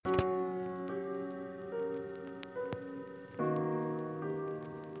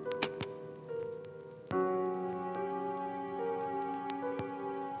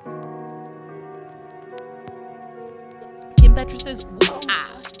Beatrice's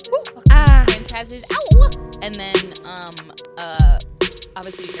Fantasy's ow, and then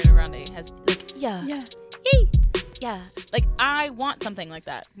obviously Ariana Grande has like yeah. Like I want something like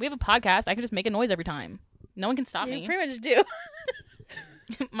that. We have a podcast. I can just make a noise every time. No one can stop me. You pretty much do.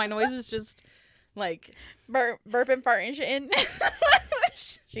 My noise is just like Burp and fart and shit.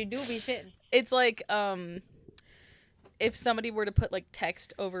 She do be shitting. it's like if somebody were to put like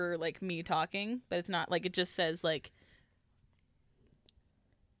text over like me talking, but it's not like it just says like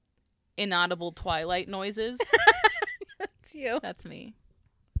inaudible Twilight noises. That's you. That's me.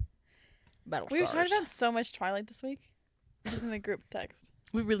 Battle We've Stars. talked about so much Twilight this week. Just in the group text.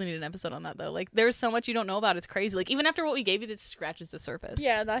 We really need an episode on that though. Like there's so much you don't know about. It's crazy. Like even after what we gave you, this scratches the surface.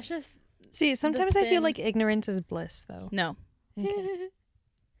 Yeah, that's just See, sometimes I feel thin- like ignorance is bliss, though. No. Okay.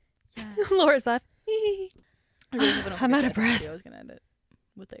 yeah. Laura's laugh. I really hope I don't I'm forget out to of edit the breath. video. I was gonna edit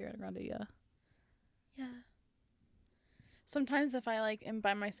with the Ariana Grande. Yeah. Yeah. Sometimes if I like am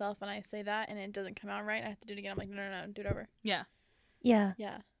by myself and I say that and it doesn't come out right, I have to do it again. I'm like, no, do it over. Yeah. Yeah.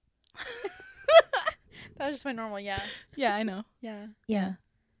 Yeah. That was just my normal yeah. Yeah, I know. Yeah. Yeah. And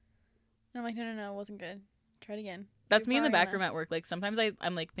I'm like, no, it wasn't good. Try it again. That's me in the Before back Ariana. room at work. Like sometimes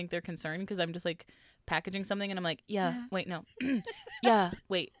I'm like think they're concerned because I'm just like packaging something and I'm like, yeah. Wait, no. Yeah,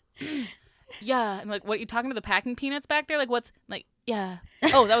 wait. Yeah. I'm like, what, you talking to the packing peanuts back there? Like what's like, yeah.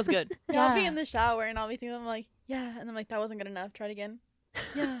 Oh, that was good. Yeah, I'll be in the shower and I'll be thinking, I'm like, yeah. And I'm like, that wasn't good enough. Try it again.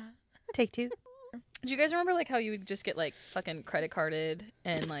 Yeah. Take two. Do you guys remember like how you would just get like fucking credit carded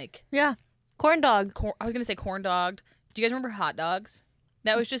and like Yeah. Corn dog. I was gonna say corn dogged. Do you guys remember hot dogs?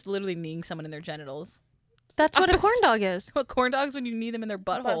 That was just literally kneeing someone in their genitals. That's what a corn dog is. What, corn dogs when you knee them in their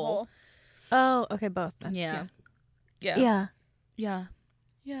butthole? Oh, okay, both. then. Yeah. Yeah. Yeah. Yeah.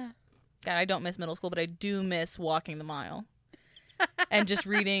 Yeah. God, I don't miss middle school, but I do miss walking the mile and just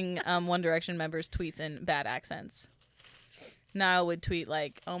reading One Direction members' tweets in bad accents. Niall would tweet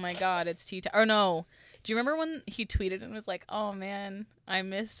like, "Oh my God, it's tea time." Or no, do you remember when he tweeted and was like, "Oh man, I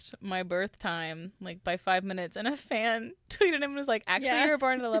missed my birth time like by 5 minutes," and a fan tweeted him and was like, "Actually, Yeah. you were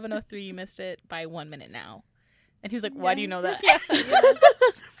born at 11:03. You missed it by 1 minute now." And he was like, "Why do you know that?" Yeah.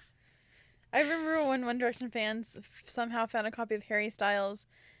 I remember when One Direction fans somehow found a copy of Harry Styles'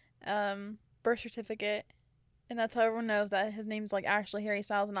 birth certificate, and that's how everyone knows that his name's like actually Harry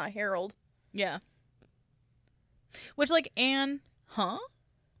Styles and not Harold. Yeah. Which, like, Anne, huh?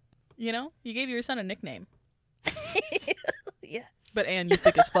 You know? You gave your son a nickname. Yeah. But Anne, you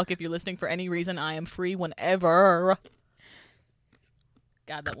thick as fuck if you're listening for any reason. I am free whenever.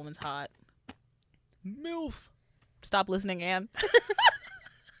 God, that woman's hot. MILF. Stop listening, Anne.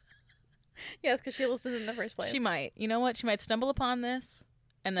 Yes, because she listens in the first place. She might. You know what? She might stumble upon this,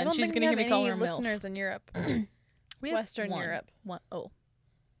 and I then don't she's think going to we hear me have call any her listeners MILF. in Europe. We have Western one. Europe. One. Oh.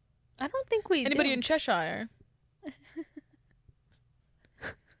 I don't think we Anybody do. in Cheshire?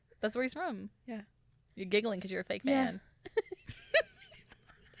 That's where he's from. Yeah. You're giggling because you're a fake Yeah. fan.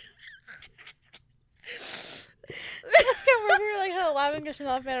 I remember we like had a laughing because she's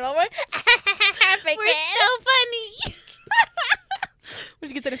not a fan at all. We're like, fake We're fan. so funny. When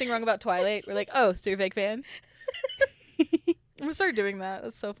she gets anything wrong about Twilight, we're like, oh, so you're a fake fan? I'm gonna start doing that.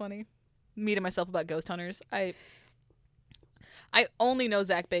 That's so funny. Me to myself about ghost hunters. I only know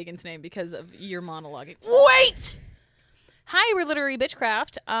Zach Bagan's name because of your monologuing. Wait! Hi, we're Literary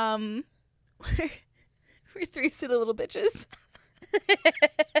Bitchcraft. We're three silly little bitches.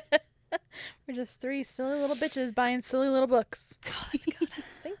 We're just three silly little bitches buying silly little books. Oh, that's good.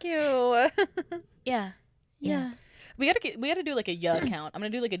 Thank you. Yeah. Yeah. We gotta do like a yeah count. I'm gonna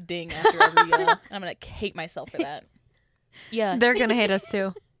do like a ding after every yeah. And I'm gonna hate myself for that. Yeah. They're gonna hate us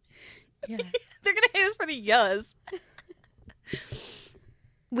too. Yeah. They're gonna hate us for the yes.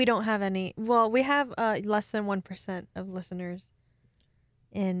 We don't have any. Well, we have less than 1% of listeners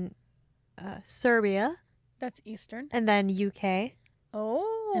in Serbia, That's Eastern. and then UK,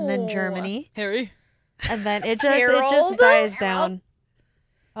 Oh. and then Germany, Harry. and then it just Harold? dies down.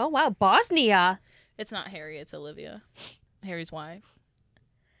 Oh wow, Bosnia. It's not Harry, it's Olivia. Harry's wife.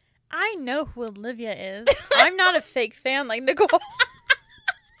 I know who Olivia is. I'm not a fake fan like Nicole.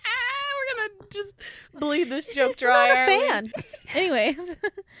 We're gonna just bleed this joke dry. I'm not a aren't we? fan. Anyways,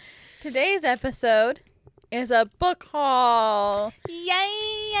 today's episode is a book haul.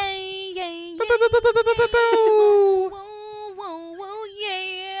 Yay, yay, yay, Boo, boo, boo, boo, boo, boo, boo, boo. Whoa, whoa, whoa,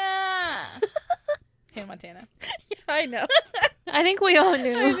 yeah. Hannah Montana. Yeah, I know. I think we all I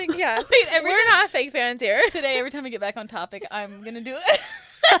knew. think, yeah. Wait, every We're not fake fans here. today, every time we get back on topic, I'm gonna do it.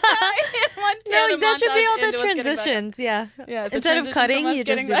 No, that should be all the into us getting back- transitions. Yeah. Yeah, it's a Instead of transition cutting, from us you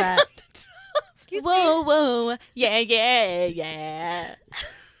just getting do back. that. Excuse me. Whoa, whoa, yeah, yeah, yeah.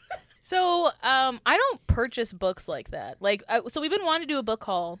 So, I don't purchase books like that. Like, so we've been wanting to do a book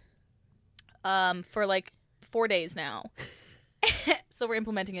haul, for like 4 days now. So we're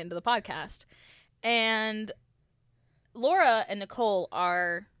implementing it into the podcast. And Laura and Nicole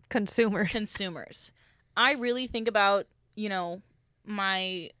are Consumers. I really think about,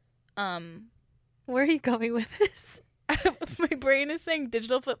 my, Where are you going with this? my brain is saying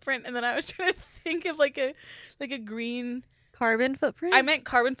digital footprint, and then I was trying to think of like a green. Carbon footprint? I meant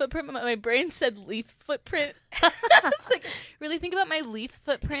carbon footprint, but my brain said leaf footprint. It's like, really think about my leaf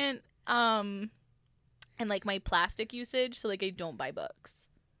footprint, and like my plastic usage, so like I don't buy books.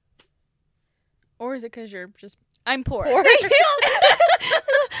 Or is it because you're just I'm poor. poor?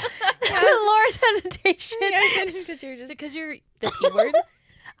 Laura's hesitation. Because you're Is just it because you're the P word?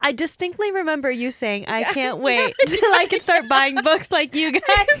 I distinctly remember you saying, I can't wait till I can start buying books like you guys.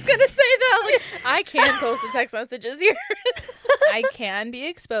 I was gonna say that. Like, I can post the text messages here. I can be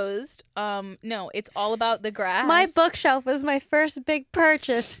exposed. No, it's all about the grass. My bookshelf was my first big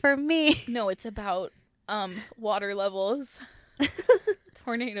purchase for me. No, it's about water levels,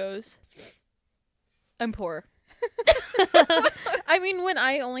 tornadoes. I'm poor. I mean, when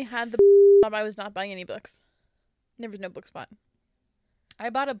I only had the job, I was not buying any books. There was no book spot. I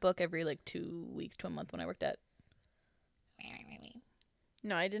bought a book every like 2 weeks to a month when I worked at.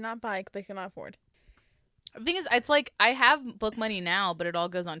 No, I did not buy because I could not afford. The thing is, it's like I have book money now, but it all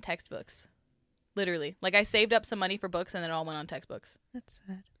goes on textbooks. Literally. Like I saved up some money for books and then it all went on textbooks. That's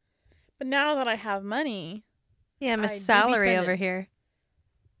sad. But now that I have money, Yeah, I do Miss be Salary over spending. here.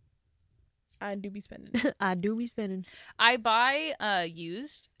 I do be spending. I do be spending. I buy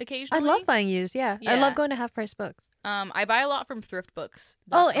used I occasionally. love buying used, yeah. I Yeah. love going to half price books. I buy a lot from thrift books.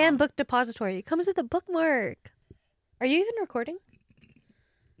 Oh, and Book Depository. It comes with a bookmark. Are you even recording?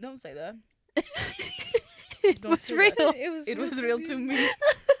 Don't say that. It Don't was say real. that. It It was real to me.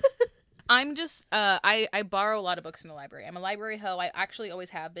 I'm just I borrow a lot of books from the library. I'm a library hoe. I actually always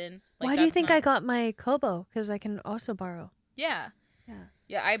have been. Like, Why do you that's think not- I got my Kobo? Because I can also borrow. Yeah. Yeah.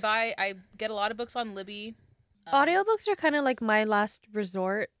 Yeah, I get a lot of books on Libby. Audiobooks are kind of like my last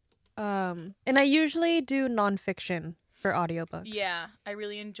resort. And I usually do nonfiction for audiobooks. Yeah, I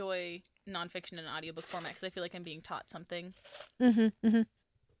really enjoy nonfiction in audiobook format because I feel like I'm being taught something.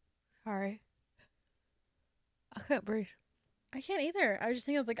 Sorry. I can't breathe. I can't either. I was just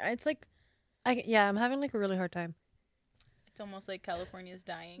thinking, it's like, Yeah, I'm having like a really hard time. It's almost like California's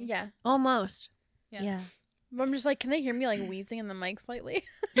dying. yeah. Almost. Yeah. Yeah. But I'm just like, can they hear me like wheezing in the mic slightly?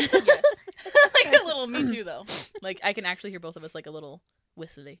 Yes. Like a little me too though. Like I can actually hear both of us like a little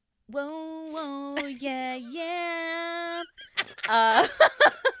whistly. Whoa, whoa, yeah, yeah.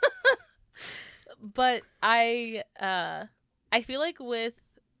 But I feel like with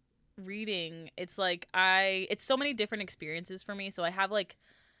reading, it's like it's so many different experiences for me. So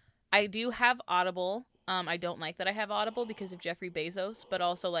I do have Audible. I don't like that I have Audible because of Jeffrey Bezos, but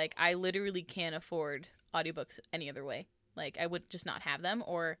also like I literally can't afford audiobooks any other way. Like I would just not have them,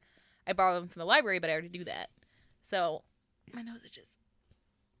 or I borrow them from the library, but I already do that. So my nose itches.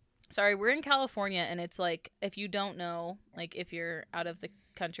 Sorry, we're in California, and it's like, if you don't know, like if you're out of the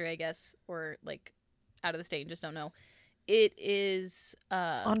country, I guess, or like out of the state and just don't know, it is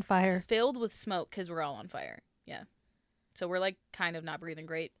On fire. filled with smoke because we're all on fire. Yeah. So we're like kind of not breathing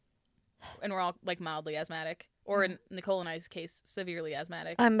great, and we're all like mildly asthmatic, or in Nicole and I's case, severely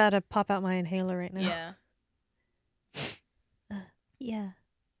asthmatic. I'm about to pop out my inhaler right now. Yeah. Yeah.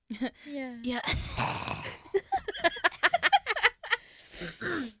 Yeah. Yeah.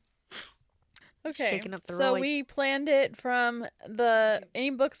 Okay. Shaking up the so Roy. we planned it from any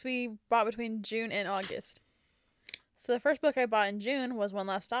books we bought between June and August. So the first book I bought in June was One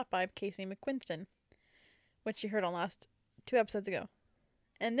Last Stop by Casey McQuiston, which you heard on last 2 episodes ago.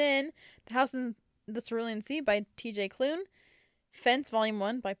 And then The House in the Cerulean Sea by T.J. Klune, Fence Volume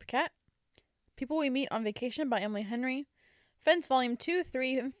 1 by Paquette, People We Meet on Vacation by Emily Henry, Fence Volume 2,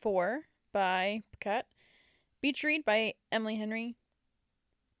 3, and 4 by Paquette, Beach Read by Emily Henry.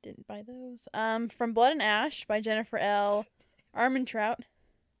 Didn't buy those. From Blood and Ash by Jennifer L. Armentrout.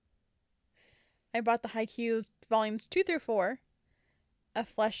 I bought the Haikyuu volumes 2 through 4.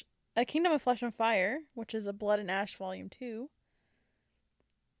 A Kingdom of Flesh and Fire, which is a Blood and Ash volume 2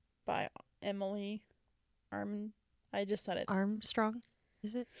 by Emily I just said it. Armstrong,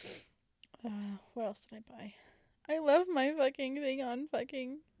 is it? What else did I buy? I love my fucking thing on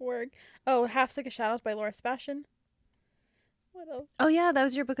fucking work. Oh, Half Sick of Shadows by Laura Sebastian. What else? Oh yeah, that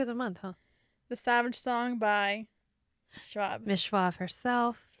was your book of the month, huh? The Savage Song by Schwab. Miss Schwab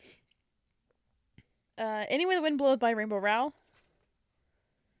herself. Anyway the Wind Blows by Rainbow Rowell.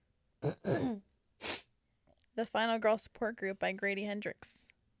 The Final Girl Support Group by Grady Hendrix.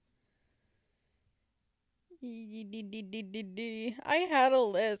 I had a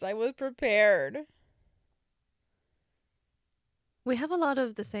list. I was prepared. We have a lot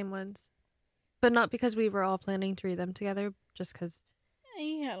of the same ones, but not because we were all planning to read them together. Just because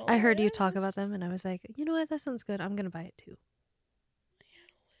I heard you talk about them, and I was like, you know what, that sounds good. I'm gonna buy it too. I had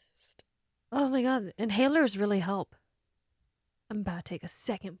a list. Oh my god, inhalers really help. I'm about to take a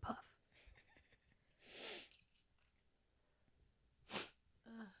second puff.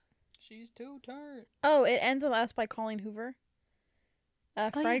 She's too tired. Oh, It Ends with Us by Colleen Hoover. Oh,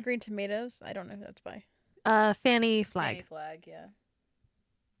 Fried yeah. Green Tomatoes. I don't know who that's by. Fanny Flag. Fanny Flag, yeah.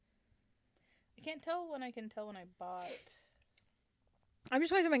 I can't tell when I bought. I'm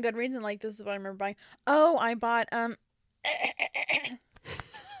just going through my Goodreads and like this is what I remember buying. Oh, I bought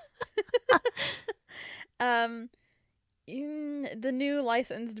the new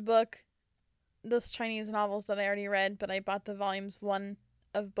licensed book, those Chinese novels that I already read, but I bought the volumes 1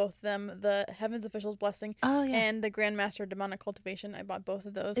 of both of them, the Heaven's Official's Blessing Oh yeah. and the Grandmaster Demonic Cultivation. I bought both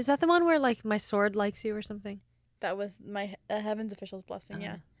of those. Is that the one where like my sword likes you or something? That was my Heaven's Official's Blessing.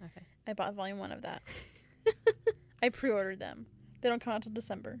 Yeah, Okay. I bought volume 1 of that. I pre-ordered them. They don't come out until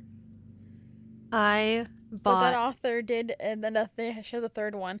December. I But that bought. author did, and then she has a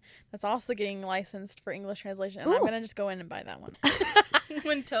third one that's also getting licensed for English translation, and I'm Ooh. gonna just go in and buy that one.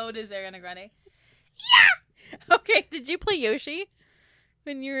 When Toad is Ariana Grande. Okay, did you play Yoshi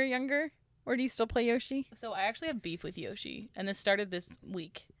when you were younger, or do you still play Yoshi? So I actually have beef with Yoshi, and this started this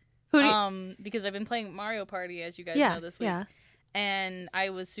week. Who do you, Because I've been playing Mario Party, as you guys yeah, know, this week. yeah. And I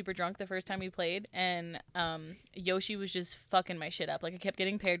was super drunk the first time we played, and Yoshi was just fucking my shit up. Like, I kept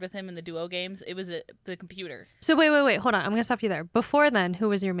getting paired with him in the duo games. It was the computer. So wait, hold on. I'm gonna stop you there. Before then, who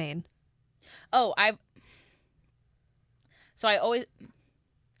was your main? Oh, I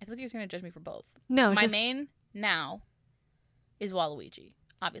feel like you're gonna judge me for both. No, My just main now is Waluigi,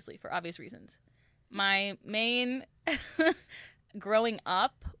 obviously, for obvious reasons. My main growing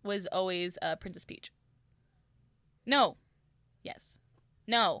up was always Princess Peach. No. Yes.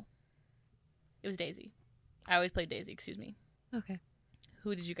 No. It was Daisy. I always played Daisy, excuse me. okay.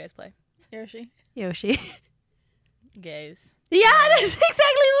 Who did you guys play? Yoshi. Yoshi. Gays. Yeah, that's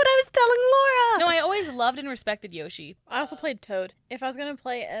exactly what I was telling Laura. No, I always loved and respected Yoshi. I also played Toad. If I was gonna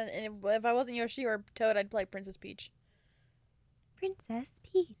play, if I wasn't Yoshi or Toad, I'd play Princess Peach. Princess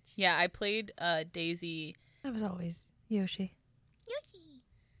Peach. Yeah, I played Daisy. I was always Yoshi. Yoshi.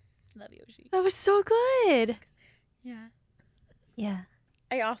 Love Yoshi. That was so good. Yeah. Yeah.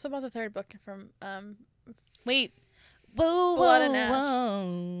 I also bought the third book from Wait. Whoa, Blood whoa, and Ash.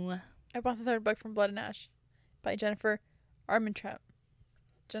 whoa. I bought the third book from Blood and Ash by Jennifer Armentrout.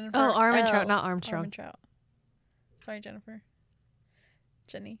 Jennifer. Oh, Armentrout, L. not Armstrong. Armentrout. Sorry, Jennifer.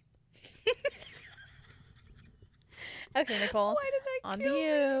 Jenny. Okay, Nicole. Why did I On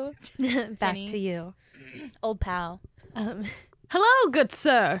to you. Back Jenny. to you. Old pal. Hello, good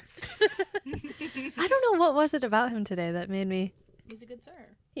sir. I don't know what was it about him today that made me. He's a good sir.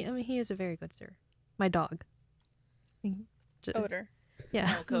 He is a very good sir. My dog. Odor.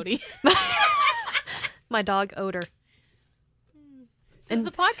 Yeah. Oh, Cody. My dog Odor. Does And-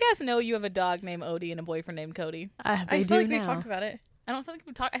 the podcast know you have a dog named Odie and a boyfriend named Cody? They I do feel like now. we've talked about it. I don't feel like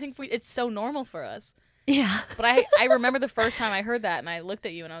we talk. I think it's so normal for us. Yeah. But I remember the first time I heard that, and I looked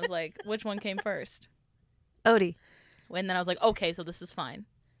at you and I was like, which one came first? Odie. And then I was like, okay, so this is fine.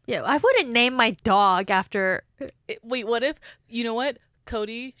 Yeah, I wouldn't name my dog after. Wait, what if, you know what?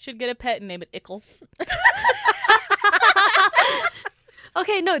 Cody should get a pet and name it Ickle.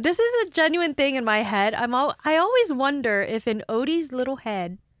 Okay, no, this is a genuine thing in my head. I always wonder if in Odie's little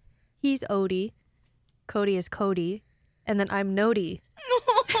head, he's Odie, Cody is Cody, and then I'm Nody.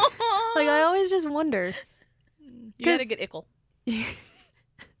 Like I always just wonder. You gotta 'Cause- get Ickle.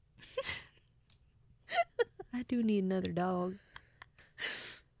 I do need another dog.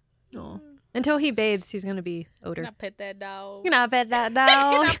 No. Until he bathes, he's gonna be Odor. Can I pet that dog? Can I pet that Can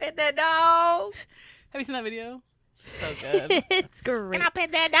I dog? pet that dog? Have you seen that video? So good. It's great. Can I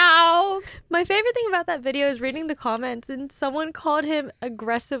pet that dog? My favorite thing about that video is reading the comments, and someone called him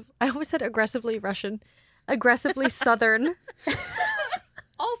aggressive. I almost said aggressively Russian, aggressively Southern.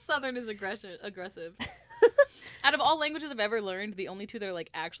 All Southern is aggressive. Out of all languages I've ever learned, the only two that are like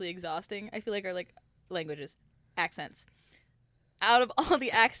actually exhausting, I feel like are like languages, accents. Out of all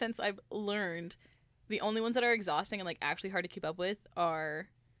the accents I've learned, the only ones that are exhausting and like actually hard to keep up with are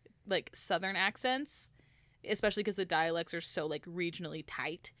like Southern accents, especially because the dialects are so like regionally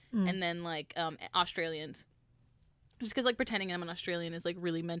tight. Mm. And then like Australians, just because like pretending I'm an Australian is like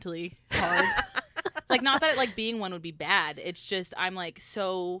really mentally hard. Like not that like being one would be bad. It's just I'm like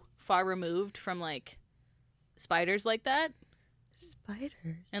so far removed from like spiders like that.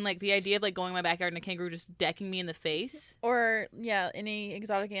 Spiders. And like the idea of like going in my backyard and a kangaroo just decking me in the face. Or any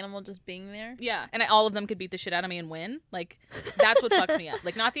exotic animal just being there. Yeah, and all of them could beat the shit out of me and win. Like that's what fucks me up.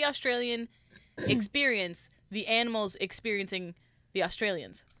 Like not the Australian experience, the animals experiencing the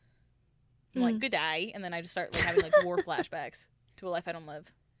Australians. I'm like, good day, and then I just start like having like war flashbacks to a life I don't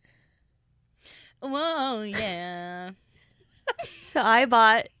live. Whoa, yeah. So I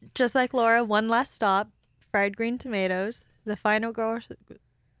bought, just like Laura, One Last Stop, Fried Green Tomatoes, the final girl,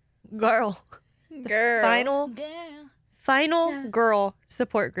 final girl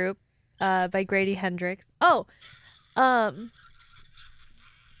support group, by Grady Hendrix. Oh,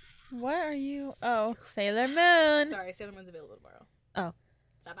 what are you? Oh, Sailor Moon. Sorry, Sailor Moon's available tomorrow. Oh.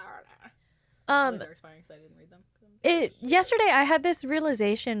 They're expiring, so I didn't read them. Yesterday I had this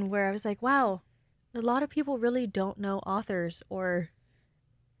realization where I was like, wow, a lot of people really don't know authors or.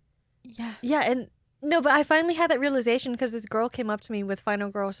 Yeah, and no, but I finally had that realization because this girl came up to me with Final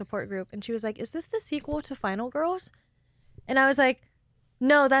Girl support group, and she was like, "Is this the sequel to Final Girls?" And I was like,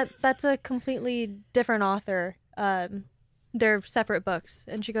 "No, that's a completely different author. They're separate books."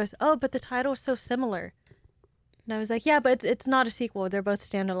 And she goes, "Oh, but the title is so similar." And I was like, "Yeah, but it's not a sequel. They're both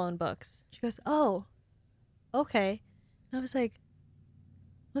standalone books." She goes, "Oh, okay." And I was like,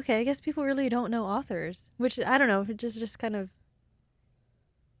 "Okay, I guess people really don't know authors," which I don't know, it's just kind of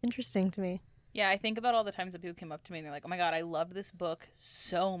interesting to me. Yeah, I think about all the times that people came up to me and they're like, "Oh my god, I loved this book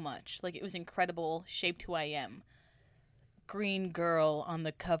so much. Like it was incredible, shaped who I am. Green girl on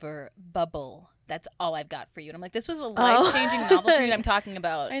the cover, bubble. That's all I've got for you." And I'm like, this was a life-changing novel for you. I'm talking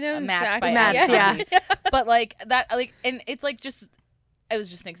about I know Match by exactly. Adam Yeah. Hardy. But like that, like, and it's like just, it was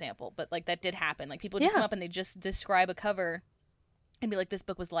just an example, but like that did happen. Like people just come up and they just describe a cover and be like, "This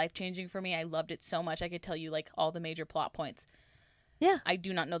book was life-changing for me. I loved it so much. I could tell you like all the major plot points." Yeah. I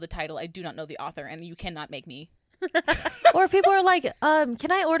do not know the title. I do not know the author, and you cannot make me. Or people are like,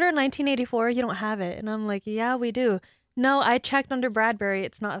 "Can I order 1984? You don't have it." And I'm like, "Yeah, we do." "No, I checked under Bradbury.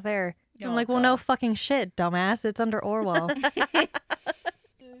 It's not there." I'm like, "Well, no fucking shit, dumbass. It's under Orwell."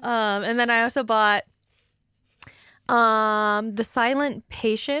 And then I also bought The Silent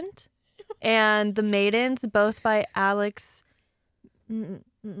Patient and The Maidens, both by Alex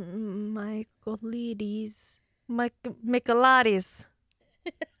Michaelides.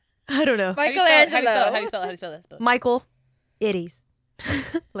 I don't know. How do you spell it? How do Michelangelo. you spell it? How do you spell it? Michael Itties.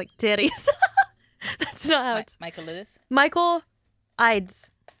 Like titties. That's not how it's. Michaelides? Michael Ides.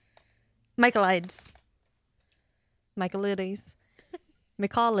 Michael Ides. Michaelides.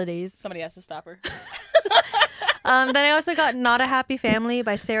 Michaelides. Somebody has to stop her. Then I also got Not a Happy Family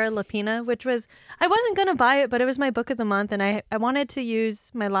by Sarah Lapina, which was, I wasn't going to buy it, but it was my book of the month, and I wanted to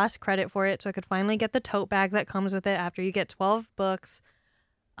use my last credit for it so I could finally get the tote bag that comes with it after you get 12 books.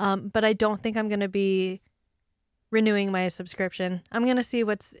 But I don't think I'm going to be renewing my subscription. I'm going to see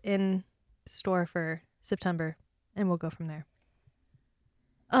what's in store for September, and we'll go from there.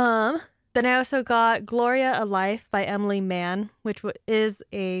 Then I also got Gloria, A Life by Emily Mann, which is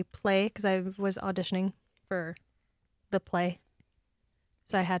a play because I was auditioning for the play,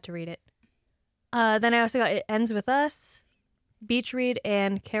 so I had to read it. Then I also got It Ends With Us, Beach Read,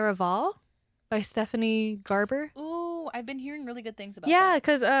 and Caraval by Stephanie Garber. Ooh, I've been hearing really good things about Yeah, that.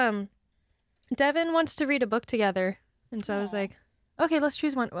 because Devin wants to read a book together, and so I was like, okay, let's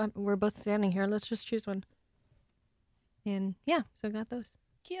choose one. We're both standing here. Let's just choose one. And yeah, so I got those.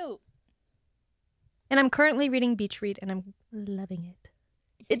 Cute. And I'm currently reading Beach Read, and I'm loving it.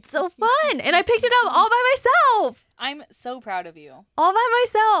 It's so fun, and I picked it up all by myself. I'm so proud of you. All by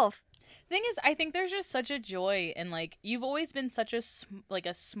myself. Thing is, I think there's just such a joy in like you've always been such a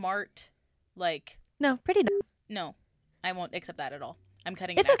smart like. No, pretty dumb. No, I won't accept that at all. I'm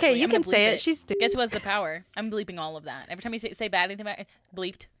cutting. It's it, okay. actually. You I'm can gonna say bleep it. She's stupid. Guess who has the power? I'm bleeping all of that. Every time you say bad anything about it,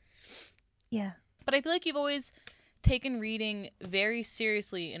 bleeped. Yeah. But I feel like you've always taken reading very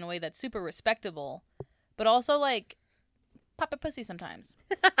seriously in a way that's super respectable, but also like pop a pussy sometimes.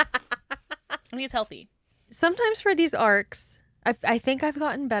 I think it's healthy. Sometimes for these arcs, I think I've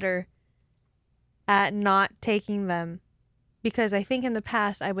gotten better at not taking them, because I think in the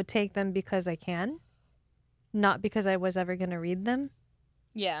past I would take them because I can, not because I was ever going to read them.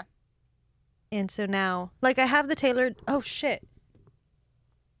 Yeah. And so now, like, I have the tailored. Oh shit.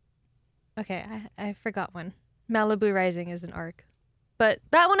 Okay, I forgot one. Malibu Rising is an arc, but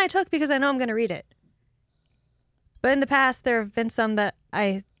that one I took because I know I'm going to read it. But in the past, there have been some that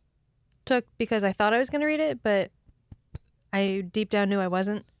I took because I thought I was going to read it, but I deep down knew I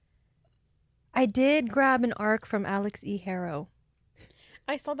wasn't. I did grab an arc from Alex E. Harrow.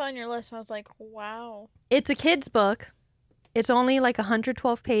 I saw that on your list and I was like, wow. It's a kid's book. It's only like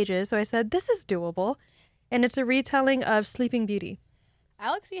 112 pages, so I said, this is doable. and it's a retelling of Sleeping Beauty.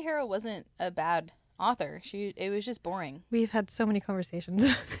 Alex E. Harrow wasn't a bad author. It was just boring. We've had so many conversations.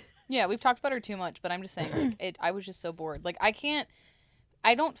 Yeah, we've talked about her too much, but I'm just saying, like, I was just so bored. Like, I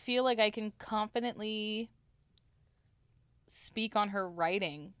don't feel like I can confidently speak on her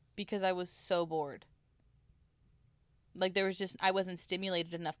writing because I was so bored. Like, I wasn't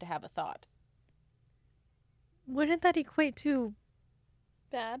stimulated enough to have a thought. Wouldn't that equate to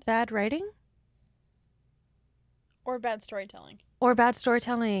bad writing? Or bad storytelling. Or bad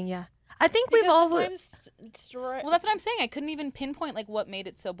storytelling, yeah. I think Because we've all... Well, that's what I'm saying. I couldn't even pinpoint, like, what made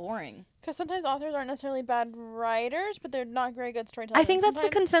it so boring. Because sometimes authors aren't necessarily bad writers, but they're not very good storytellers. I think that's the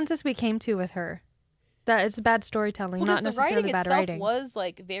consensus we came to with her. That it's bad storytelling, not necessarily bad writing. The writing itself was,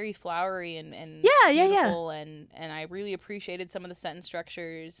 like, very flowery and yeah, beautiful, and I really appreciated some of the sentence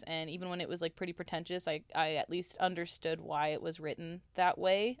structures, and even when it was, like, pretty pretentious, I at least understood why it was written that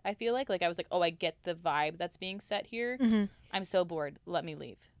way, I feel like. Like, I was like, oh, I get the vibe that's being set here. Mm-hmm. I'm so bored. Let me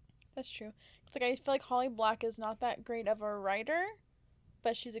leave. That's true. It's like I feel like Holly Black is not that great of a writer,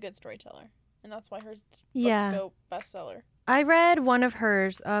 but she's a good storyteller, and that's why her books go bestseller. I read one of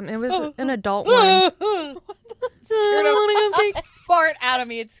hers. It was an adult one. Scared a fart out of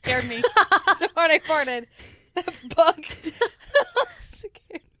me. It scared me so hard I farted. That bug scared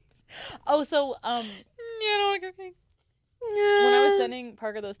me. Oh, so Yeah, I don't want to go pink. when I was sending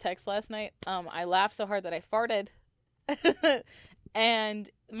Parker those texts last night, I laughed so hard that I farted. And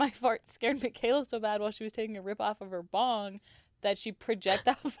my fart scared Michaela so bad while she was taking a rip off of her bong that she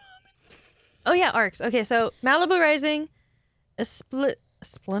projectile vomited. Oh yeah, arcs. Okay, so Malibu Rising, a spindle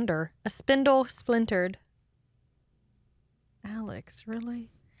splintered. Alex, really?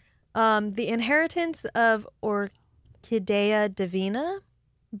 The Inheritance of Orchidea Divina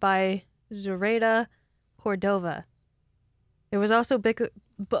by Zoraida Cordova. It was also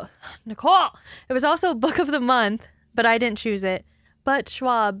Nicole. It was also Book of the Month, but I didn't choose it. But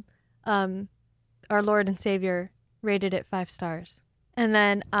Schwab, our Lord and Savior, rated it 5 stars. And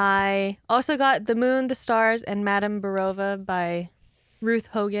then I also got The Moon, the Stars, and Madame Barova by Ruth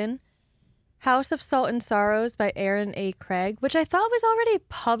Hogan. House of Salt and Sorrows by Aaron A. Craig, which I thought was already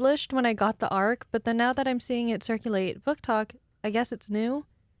published when I got the ARC, but then now that I'm seeing it circulate Book Talk, I guess it's new.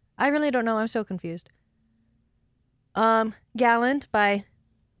 I really don't know. I'm so confused. Gallant by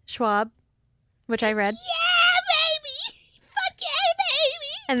Schwab, which I read. Yeah, baby! Fuck yeah,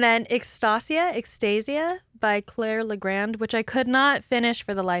 baby! And then Extasia by Claire Legrand, which I could not finish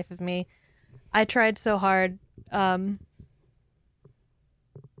for the life of me. I tried so hard.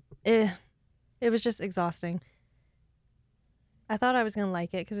 It was just exhausting. I thought I was going to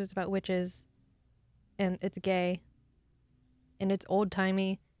like it because it's about witches and it's gay and it's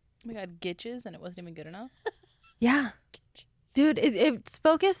old-timey. We got gitches and it wasn't even good enough. Yeah. Dude, it's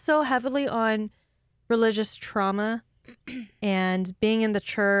focused so heavily on religious trauma and being in the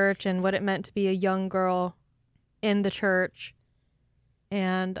church and what it meant to be a young girl in the church.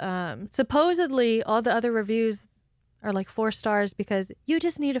 And supposedly all the other reviews are like 4 stars because you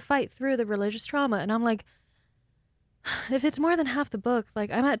just need to fight through the religious trauma. And I'm like, if it's more than half the book,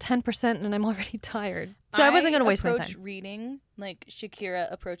 like I'm at 10% and I'm already tired. So I wasn't going to waste my time. Reading like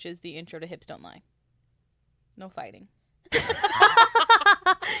Shakira approaches the intro to Hips Don't Lie. No fighting.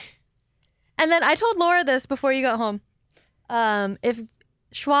 And then I told Laura this before you got home. If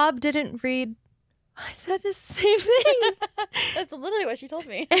Schwab didn't read, I said the same thing. That's literally what she told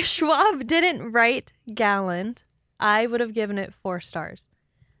me. If Schwab didn't write Gallant, I would have given it 4 stars.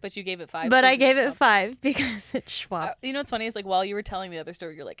 But you gave it 5. But I gave it 5 because it's Schwab. You know what's funny is like while you were telling the other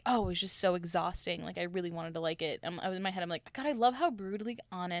story, you're like, oh, it was just so exhausting. Like I really wanted to like it. I was in my head, I'm like, God, I love how brutally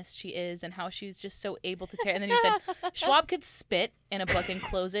honest she is and how she's just so able to tear. And then you said Schwab could spit in a book and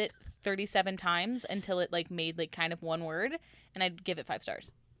close it 37 times until it like made like kind of one word, and I'd give it 5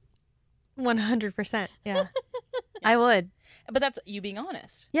 stars. 100%. Yeah. I would. But that's you being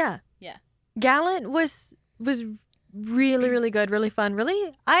honest. Yeah. Yeah. Gallant was really, really good, really fun.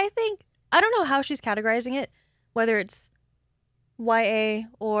 Really, I don't know how she's categorizing it, whether it's YA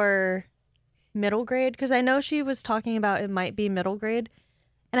or middle grade, because I know she was talking about it might be middle grade.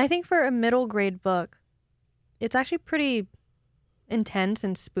 And I think for a middle grade book, it's actually pretty intense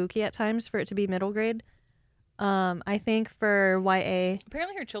and spooky at times for it to be middle grade. I think for YA,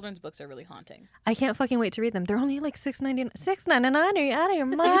 apparently her children's books are really haunting. I can't fucking wait to read them. They're only like $6.99. $6.99? Are you out of your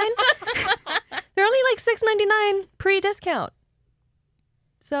mind? They're only like $6.99 pre-discount.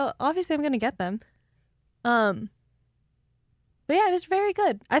 So obviously I'm gonna get them. But yeah, it was very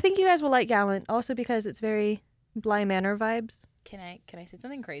good. I think you guys will like Gallant also because it's very Bly Manor vibes. Can I say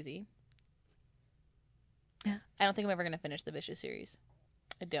something crazy? Yeah. I don't think I'm ever gonna finish the Vicious series.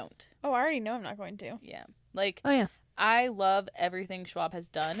 I don't. Oh, I already know I'm not going to. Yeah. Like, Oh yeah. I love everything Schwab has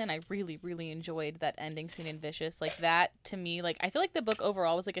done, and I really, really enjoyed that ending scene in Vicious. Like, that, to me, like, I feel like the book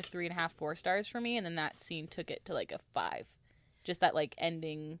overall was, like, a 3.5, 4 stars for me, and then that scene took it to, like, a 5. Just that, like,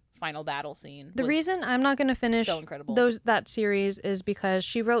 ending final battle scene. The was reason I'm not going to finish so incredible. that series is because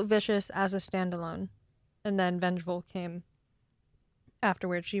she wrote Vicious as a standalone, and then Vengeful came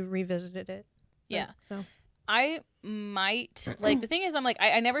afterwards. She revisited it. Yeah. So I might, like, the thing is, I'm like,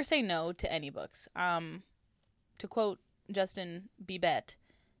 I never say no to any books. To quote Justin Bieber,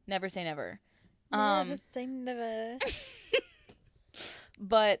 never say never. Never say never.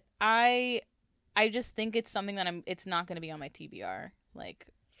 But I just think it's something that it's not going to be on my TBR. Like,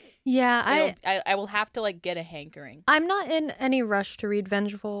 yeah, I will have to, like, get a hankering. I'm not in any rush to read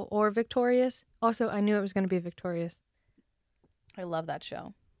Vengeful or Victorious. Also, I knew it was going to be Victorious. I love that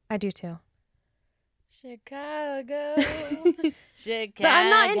show. I do too. Chicago. Chicago. But I'm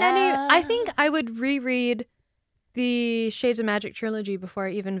not in any. I think I would reread the Shades of Magic trilogy before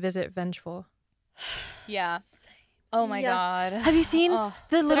I even visit Vengeful. Yeah. Oh my Yeah. God. Have you seen Oh,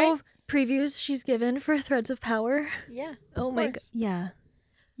 the did little previews she's given for Threads of Power? Yeah. Oh my god. course. Yeah.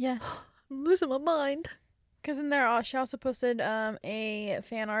 Yeah. I'm losing my mind. Because in there, she also posted a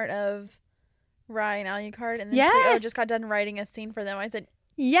fan art of Rye and Alucard, and then she's like, oh, Yes! just got done writing a scene for them. I said,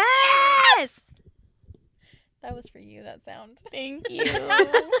 Yes! that was for you, that sound. Thank you.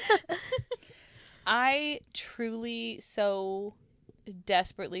 I truly so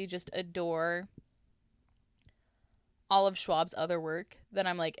desperately just adore all of Schwab's other work that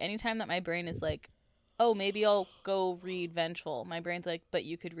I'm like, anytime that my brain is like, oh, maybe I'll go read Vengeful, my brain's like, but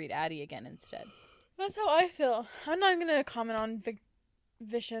you could read Addie again instead. That's how I feel. I'm not going to comment on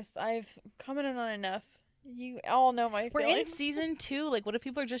Vicious. I've commented on enough. You all know my We're in feelings. season 2. Like, what if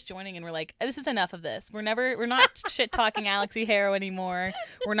people are just joining and we're like, this is enough of this. We're not shit talking Alexi Harrow anymore.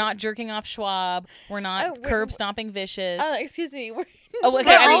 We're not jerking off Schwab. We're not curb stomping Vicious. Excuse me. We're, Oh, okay,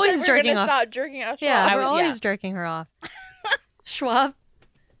 we're I mean, always we're jerking gonna off. stop Stop jerking off. Yeah, I we're would- always yeah. jerking her off. Schwab,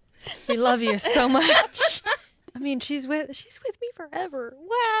 we love you so much. I mean, she's with me forever.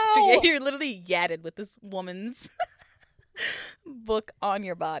 Wow. So, yeah, you're literally yadded with this woman's book on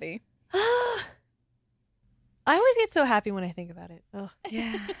your body. I always get so happy when I think about it. Oh,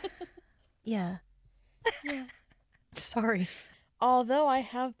 Yeah. yeah. Yeah. Sorry. Although I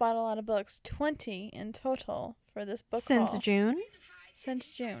have bought a lot of books, 20 in total for this book Since haul. June.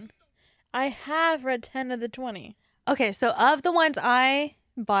 Since June. I have read 10 of the 20. Okay, so of the ones I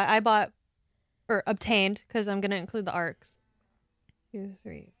bought or obtained, because I'm going to include the arcs. 2,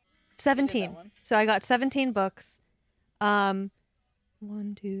 3, 17. one. So I got 17 books. 1,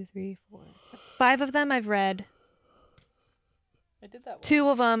 2, 3, 4. 5 of them I've read. I did that one. 2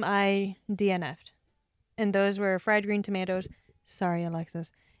 of them I DNF'd. And those were Fried Green Tomatoes. Sorry,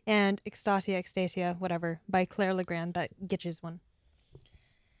 Alexis. And Extasia, whatever, by Claire Legrand, that Gitches one.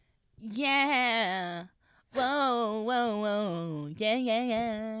 Yeah. Whoa, whoa, whoa. Yeah, yeah,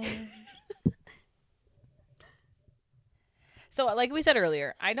 yeah. So, like we said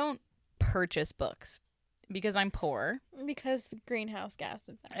earlier, I don't purchase books because I'm poor Because greenhouse gas.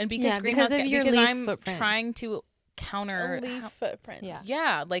 In fact. and because Yeah, greenhouse because of your because leaf I'm footprint. trying to counter A leaf footprint. Yeah.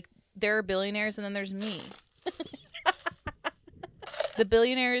 Yeah, like there are billionaires and then there's me. The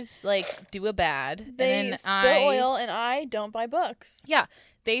billionaires like do a bad They and then spill oil and I don't buy books. Yeah,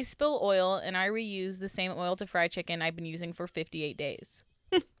 they spill oil and I reuse the same oil to fry chicken I've been using for 58 days.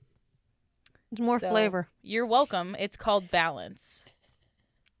 It's more So, flavor. You're welcome. It's called balance.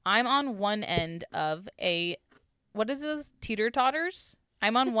 I'm on one end of what is this? Teeter-totters?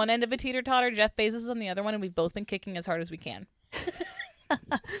 I'm on one end of a teeter-totter. Jeff Bezos is on the other one, and we've both been kicking as hard as we can.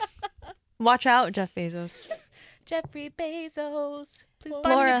 Watch out, Jeff Bezos. Jeffrey Bezos, please buy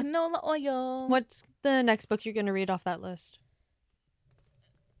Laura, me canola oil. What's the next book you're going to read off that list?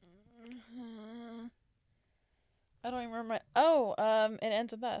 I don't even remember. It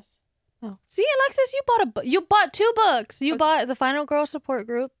ends with us. Oh, see, Alexis, you bought 2 books. You bought the Final Girl Support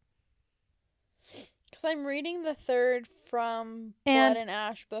Group. Because I'm reading the third from And- Blood and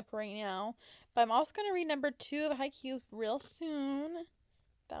Ash book right now. But I'm also going to read number 2 of Haikyuu real soon.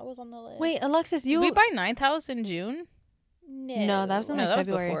 That was on the list. Wait, Alexis, Did we buy Ninth House in June? No. that was in No, that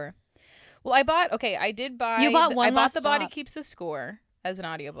February. was before. Well, I did buy. You bought One I bought Last The Body Stop. Keeps the Score as an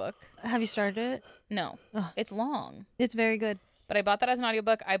audiobook. Have you started it? No, Ugh. it's long. It's very good. But I bought that as an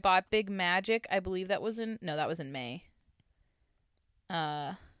audiobook. I bought Big Magic. I believe that was in May.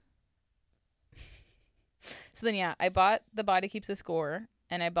 So then yeah, I bought The Body Keeps the Score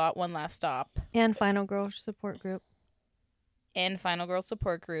and I bought One Last Stop And Final Girl Support Group. and Final Girl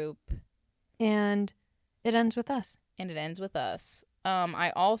Support Group And It Ends With Us. and It Ends With Us.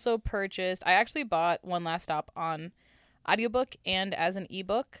 I also purchased. I actually bought One Last Stop on audiobook and as an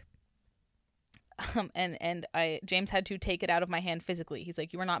ebook. And James had to take it out of my hand physically. He's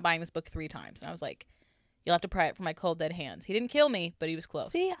like, "You are not buying this book 3 times." And I was like, "You'll have to pry it from my cold dead hands." He didn't kill me, but he was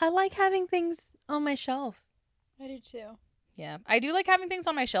close. See, I like having things on my shelf. I do too. Yeah, I do like having things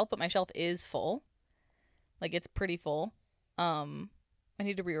on my shelf, but my shelf is full. Like, it's pretty full. I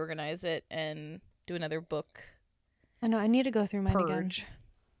need to reorganize it and do another book I know. I need to go through mine again. purge.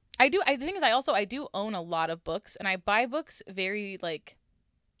 I do. The thing is, I do own a lot of books, and I buy books very like.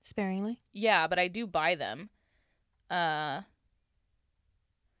 Sparingly. Yeah, but I do buy them. I'm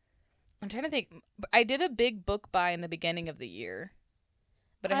trying to think. I did a big book buy in the beginning of the year,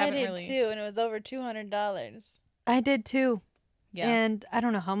 but I haven't did really. too, and it was over $200. I did too. Yeah. And I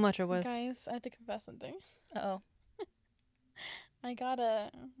don't know how much it was. Guys, I have to confess something. Uh-oh. I got a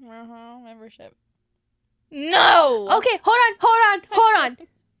membership. No. Okay, hold on.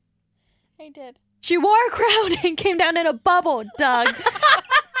 I did. She wore a crown and came down in a bubble, Doug.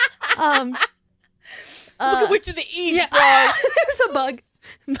 Look at Witch of the East, Yeah, bro. there's a bug.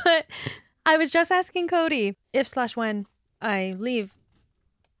 But I was just asking Cody if/when I leave,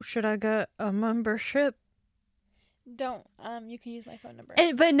 should I get a membership? Don't. You can use my phone number.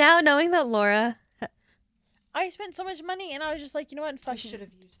 But now knowing that Laura, I spent so much money, and I was just like, you know what? Fuck it.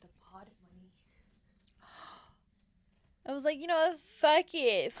 have used the pod money. I was like, you know what? Fuck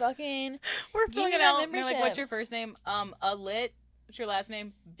it. Fucking. We're Give filling me it that out. And they're like, membership. "What's your first name?" Alit. What's your last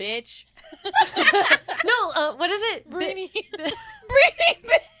name? Bitch. No, what is it? Britney.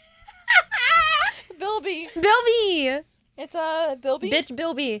 Bilby. Bilby. It's a Bilby. Bitch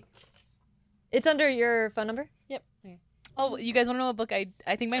Bilby. It's under your phone number? Yep. Oh, you guys want to know what book I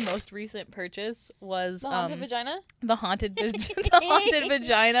think my most recent purchase was The Haunted Vagina. The Haunted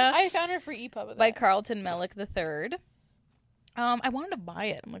Vagina I found her for EPUB with by that. Carlton Mellick III. I wanted to buy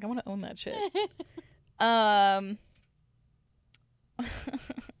it. I'm like, I want to own that shit.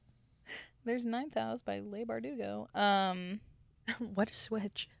 There's Ninth House by Leigh Bardugo. What a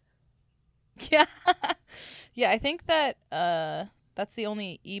switch. Yeah. Yeah, I think that that's the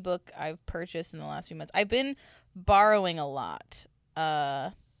only ebook I've purchased in the last few months. I've been borrowing a lot.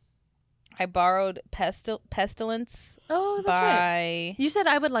 I borrowed Pestilence Oh, that's right. by You said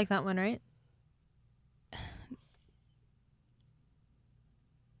I would like that one, right?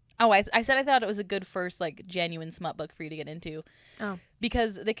 Oh, I said I thought it was a good first like genuine smut book for you to get into. Oh.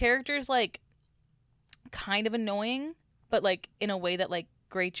 Because the character's like kind of annoying, but like in a way that like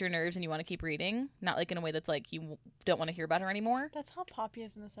grates your nerves and you want to keep reading, not like in a way that's like you don't want to hear about her anymore. That's how Poppy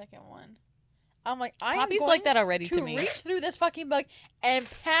is in the second one. I'm like, I'm Poppy's going like that already to to me. reach through this fucking book and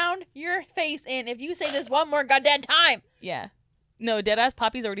pound your face in if you say this one more goddamn time. Yeah. No, deadass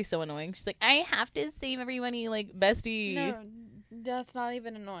Poppy's already so annoying. She's like, I have to save everybody, like bestie. No, that's not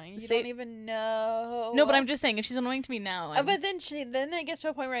even annoying. You Say- don't even know. No, but I'm just saying, if she's annoying to me now, I'm- But then it gets to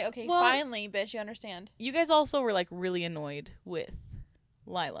a point where, okay, Well- finally, bitch, you understand. you guys also were like really annoyed with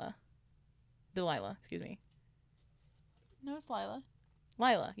Delilah, excuse me. No, it's Lila.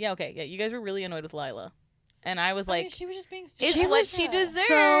 Lila. Yeah, okay. Yeah, you guys were really annoyed with Lila. And I was I mean, like, she was just being it's super what extra. she deserves.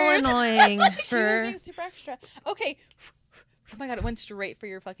 So annoying She was for. being super extra. Okay, oh my god, it went straight for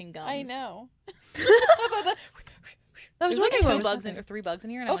your fucking gums. I know. I was There's like wondering two what was bugs happening. or 3 bugs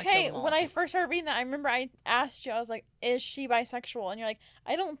in here, and I Okay, killed them when all. I first started reading that, I remember I asked you, I was like, is she bisexual? And you're like,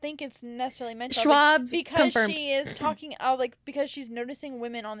 I don't think it's necessarily meant to. I was like, Schwab because confirmed. she is talking, I was like, because she's noticing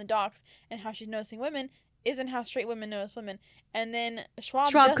women on the docks, and how she's noticing women isn't how straight women notice women. And then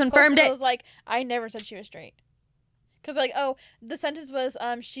Schwab just confirmed posted, it. was like, I never said she was straight. Because like, oh, the sentence was,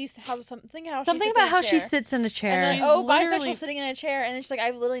 she's how something how Something she sits about in a how she chair. sits in a chair. And then, She's oh, literally- bisexual sitting in a chair, and then she's like,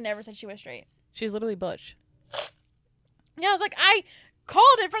 I've literally never said she was straight. She's literally butch. Yeah, I was like, I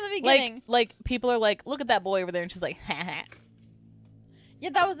called it from the beginning. Like people are like, look at that boy over there, and she's like, ha ha. Yeah,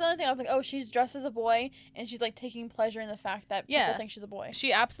 that was the other thing. I was like, oh, she's dressed as a boy, and she's like taking pleasure in the fact that people Yeah. think she's a boy.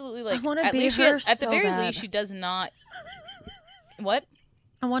 She absolutely like. wanna at be least her at the so very bad. least, she does not. What?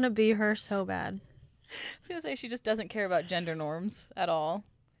 I want to be her so bad. I was gonna say she just doesn't care about gender norms at all.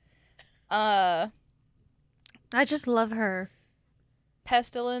 I just love her.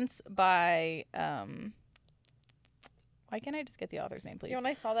 Pestilence by why can't I just get the author's name, please? You know,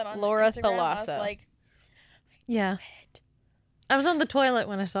 when I saw that on Laura Instagram, I was Thalassa. like, Yeah. I was on the toilet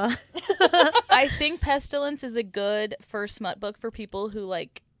when I saw it. I think Pestilence is a good first smut book for people who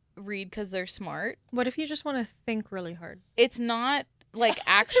like read because they're smart. What if you just want to think really hard? It's not like read 10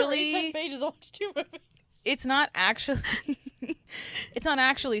 actually. pages, watch 2 movies. It's not actually. It's not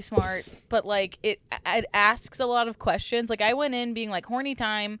actually smart, but like it asks a lot of questions. Like I went in being like horny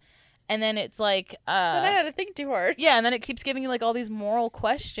time, And then it's like Then I had to think too hard. yeah, and then it keeps giving you like all these moral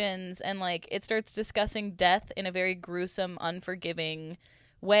questions, and like it starts discussing death in a very gruesome, unforgiving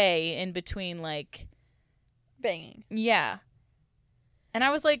way in between like Banging. yeah. And I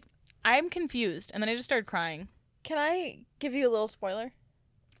was like, I'm confused, and then I just started crying. Can I give you a little spoiler?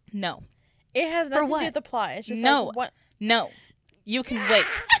 No. It has nothing to do what? with the plot. It's just No. like what No. You can wait.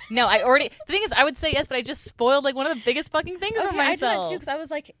 No, I already the thing is I would say yes, but I just spoiled like one of the biggest fucking things for Okay, I did myself. that too because I was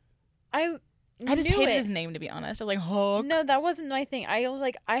like, I just knew hated it. his name, to be honest. I was like, Hawk. No, that wasn't my thing. I was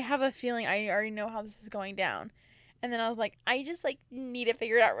like, I have a feeling I already know how this is going down. And then I was like, I just like need to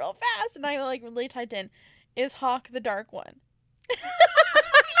figure it out real fast. And I like really typed in, is Hawk the dark one?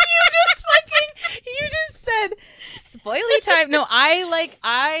 You just said spoily time. No, I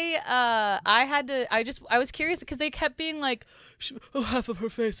was curious because they kept being like, oh, half of her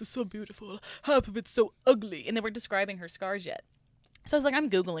face is so beautiful, half of it's so ugly, and they weren't describing her scars yet. So I was like, I'm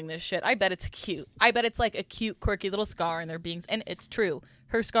Googling this shit. I bet it's cute. I bet it's like a cute, quirky little scar, and they're being, and it's true.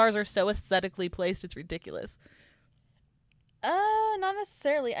 Her scars are so aesthetically placed, it's ridiculous. Not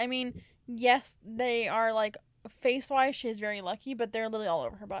necessarily. I mean, yes, they are like face-wise, she is very lucky, but they're literally all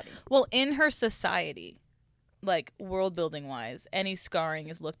over her body. Well, in her society, like world building wise, any scarring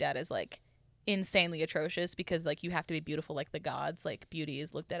is looked at as like insanely atrocious because like you have to be beautiful like the gods. Like beauty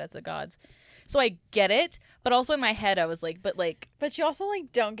is looked at as the gods. So I get it, but also in my head I was like, But you also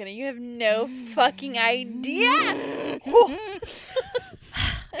like don't get it. You have no fucking idea.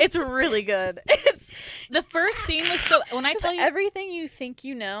 it's really good. The first scene was so when I tell you everything you think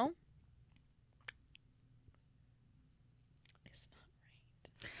you know.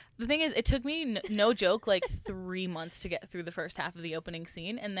 the thing is, it took me, no joke, like 3 months to get through the first half of the opening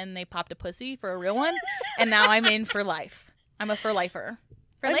scene, and then they popped a pussy for a real one, and now I'm in for life. I'm a for lifer.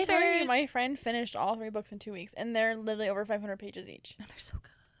 For I'm telling you, lifers. my friend finished all 3 books in 2 weeks, and they're literally over 500 pages each. They're so good.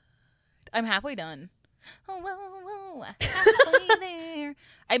 I'm halfway done. Oh, whoa, whoa, halfway there.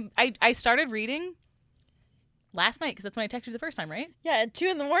 I started reading last night because that's when I texted you the first time, right? Yeah, at 2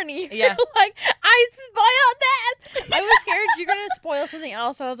 a.m. you Yeah. were like, I spoiled this! I was scared you're going to spoil something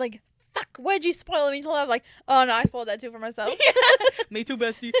else, so I was like, fuck, why'd you spoil it? And you told me, I was like, oh no, I spoiled that too for myself. Me too,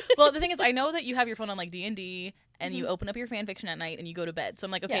 bestie. Well, the thing is, I know that you have your phone on like D&D, and you open up your fan fiction at night, and you go to bed. So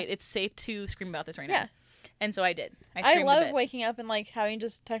I'm like, okay, Yeah. it's safe to scream about this right Yeah. now. And so I did. I I screamed a love bit. waking up and like having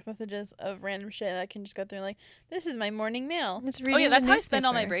just text messages of random shit. I can just go through and like, this is my morning mail. It's Oh reading yeah, that's the how I spend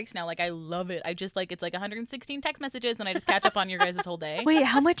all my newspaper. breaks now. Like I love it. I just like it's like 116 text messages, and I just catch up on your guys' whole day. Wait,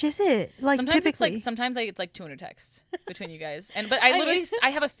 how much is it? Like sometimes typically. it's like 200 texts between you guys. But I literally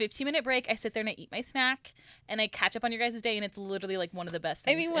I have a 15-minute break. I sit there and I eat my snack, and I catch up on your guys' day, and it's literally like one of the best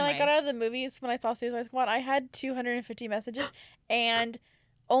I things. mean, when I got out of the movies, when I saw Suicide Squad, I had 250 messages, and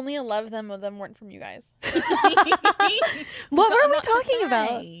only 11 of them weren't from you guys. What were we talking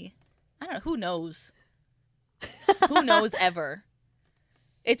about? I don't know. Who knows? Who knows ever?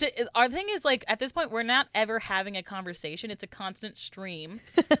 Our thing is like at this point we're not ever having a conversation. It's a constant stream,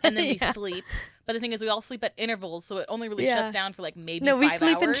 and then we Yeah. sleep. But the thing is, we all sleep at intervals, so it only really Yeah. shuts down for like maybe No, we 5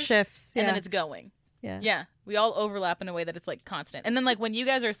 sleep in hours, shifts. and Yeah. then it's going. yeah. Yeah, we all overlap in a way that it's like constant. And then like when you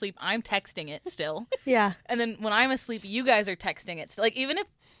guys are asleep, I'm texting it still, Yeah. and then when I'm asleep, you guys are texting it. Like even if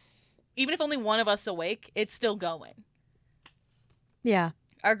only one of us awake, it's still going. Yeah.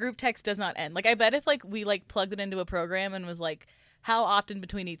 Our group text does not end. Like I bet if like we like plugged it into a program and was like, how often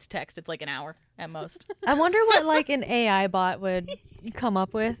between each text, it's like an hour at most. I wonder what like an AI bot would come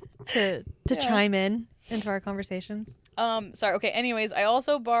up with to Yeah. chime in into our conversations. Sorry. Okay. Anyways, I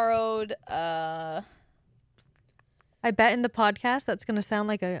also borrowed. I bet in the podcast that's going to sound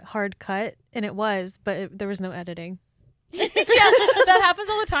like a hard cut, and it was, but there was no editing. Yeah, that happens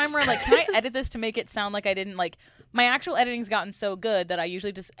all the time. Where I'm like, can I edit this to make it sound like I didn't like? My actual editing's gotten so good that I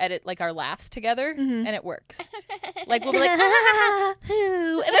usually just edit like our laughs together, and it works. Like we'll be like,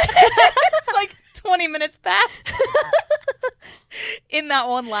 "Who?" And then it's like 20 minutes past in that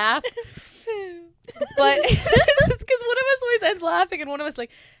one laugh. But it's because one of us always ends laughing and one of us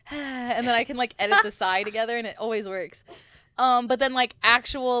like, and then I can like edit the sigh together and it always works. But then like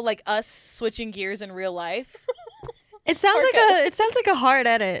actual like us switching gears in real life. It sounds like a hard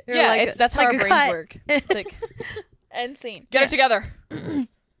edit. Or Yeah, like that's how like our a brains cut. work. It's like, End scene. get it together.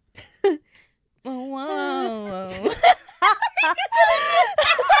 Whoa.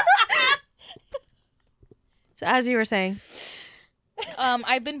 So as you were saying,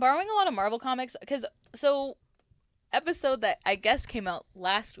 I've been borrowing a lot of Marvel comics because episode that I guess came out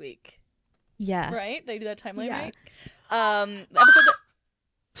last week, yeah. right? Did I do that timeline Yeah. right? The episode that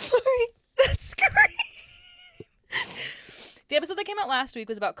Sorry. that's great. The episode that came out last week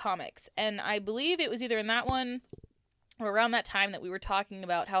was about comics, and I believe it was either in that one around that time that we were talking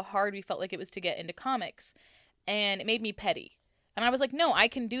about how hard we felt like it was to get into comics. And it made me petty. And I was like, no, I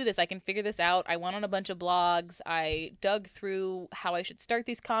can do this. I can figure this out. I went on a bunch of blogs. I dug through how I should start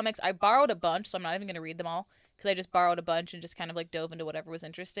these comics. I borrowed a bunch, so I'm not even going to read them all, because I just borrowed a bunch and just kind of like dove into whatever was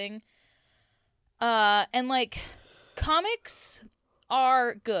interesting. And like, comics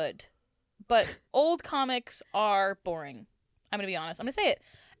are good, but old comics are boring. I'm going to be honest. I'm going to say it.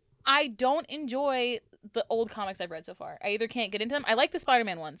 I don't enjoy the old comics I've read so far. I either can't get into them. I like the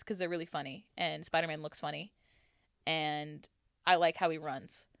Spider-Man ones because they're really funny, and Spider-Man looks funny, and I like how he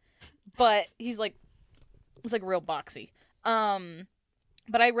runs, but he's like real boxy.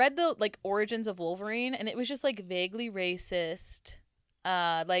 But I read the like Origins of Wolverine, and it was just like vaguely racist.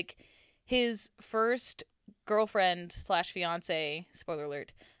 Like his first girlfriend / fiance, spoiler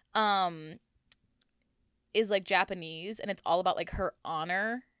alert, is like Japanese, and it's all about like her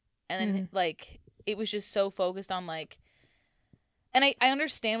honor, and then like it was just so focused on like. And I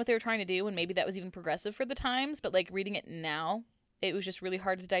understand what they were trying to do, and maybe that was even progressive for the times, but, like, reading it now, it was just really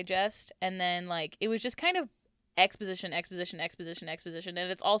hard to digest. And then, like, it was just kind of exposition. And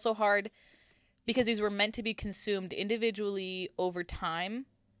it's also hard because these were meant to be consumed individually over time.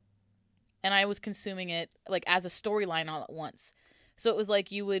 And I was consuming it, like, as a storyline all at once. So it was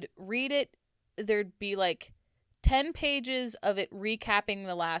like you would read it, there'd be, like, 10 pages of it recapping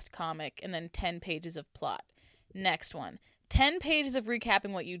the last comic, and then 10 pages of plot. Next one. 10 pages of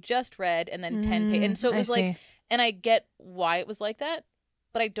recapping what you just read, and then 10 pages. And so it was like, and I get why it was like that,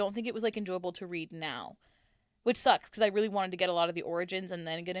 but I don't think it was like enjoyable to read now, which sucks because I really wanted to get a lot of the origins and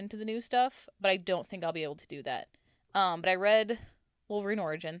then get into the new stuff, but I don't think I'll be able to do that. But I read Wolverine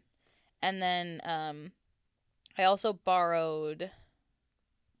Origin, and then I also borrowed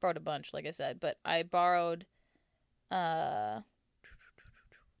a bunch, like I said, but I borrowed, where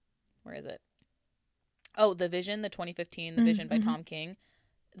is it? Oh, The Vision, the 2015 The Vision by Tom King.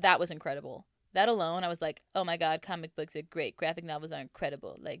 That was incredible. That alone, I was like, oh my god, comic books are great. Graphic novels are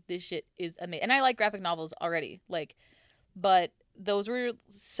incredible. Like, this shit is amazing. And I like graphic novels already. Like, but those were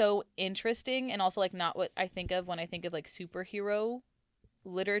so interesting, and also, like, not what I think of when I think of, like, superhero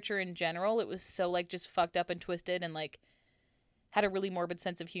literature in general. It was so, like, just fucked up and twisted, and, like, had a really morbid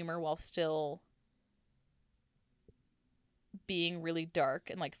sense of humor while still being really dark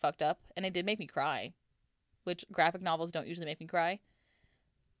and, like, fucked up. And it did make me cry. Which graphic novels don't usually make me cry.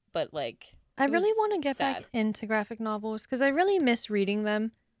 But, like, I really want to get back into graphic novels because I really miss reading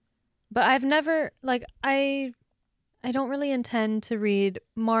them. But I've never, like, I don't really intend to read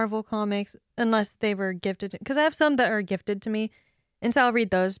Marvel comics unless they were gifted. Because I have some that are gifted to me. And so I'll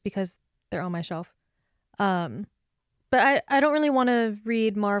read those because they're on my shelf. But I don't really want to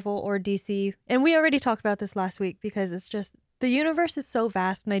read Marvel or DC. And we already talked about this last week because it's just, the universe is so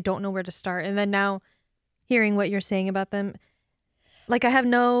vast and I don't know where to start. And then now, hearing what you're saying about them, like, I have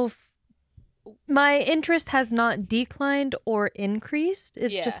my interest has not declined or increased.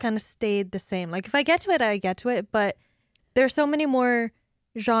 It's just kind of stayed the same. Like, if I get to it, I get to it, but there's so many more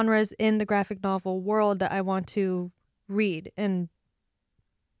genres in the graphic novel world that I want to read, and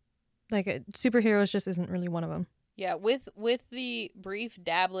like, superheroes just isn't really one of them. Yeah, with the brief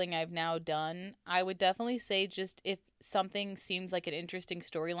dabbling I've now done, I would definitely say just if something seems like an interesting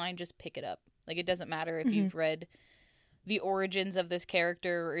storyline, just pick it up. Like, it doesn't matter if you've read the origins of this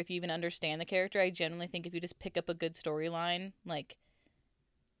character or if you even understand the character. I genuinely think if you just pick up a good storyline, like,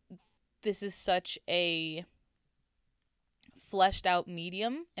 this is such a fleshed out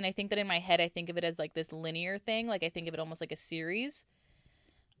medium. And I think that in my head, I think of it as, like, this linear thing. Like, I think of it almost like a series.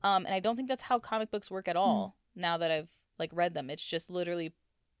 And I don't think that's how comic books work at all. Now that I've, like, read them, it's just literally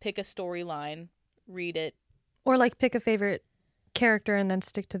pick a storyline, read it. Or, like, pick a favorite character and then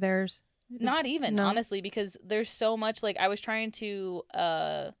stick to theirs. Not even, honestly, because there's so much, like, I was trying to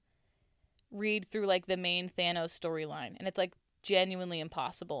read through, like, the main Thanos storyline, and it's, like, genuinely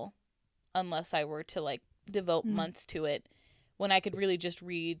impossible unless I were to, like, devote months to it, when I could really just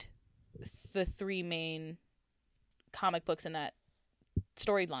read the 3 main comic books in that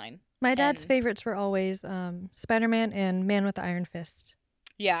storyline. My dad's favorites were always Spider-Man and Man with the Iron Fist.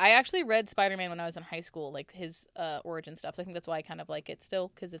 Yeah, I actually read Spider-Man when I was in high school, like his origin stuff. So I think that's why I kind of like it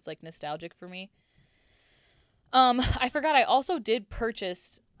still, because it's, like, nostalgic for me. I forgot I also did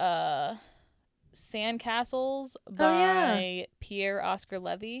purchase Sandcastles by Pierre Oscar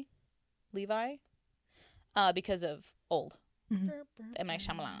Levi, because of Old. M. Night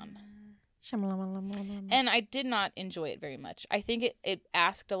Shyamalan. And I did not enjoy it very much. I think it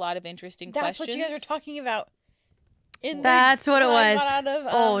asked a lot of interesting questions. That's what you guys were talking about. That's what it was.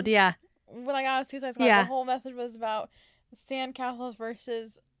 Old, yeah. When I got out of Suicide Squad, the whole message was about Sandcastles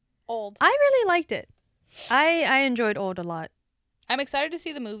versus Old. I really liked it. I enjoyed Old a lot. I'm excited to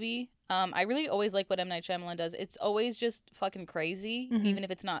see the movie. I really always like what M. Night Shyamalan does. It's always just fucking crazy, even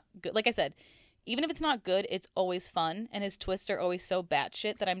if it's not good. Like I said, even if it's not good, it's always fun, and his twists are always so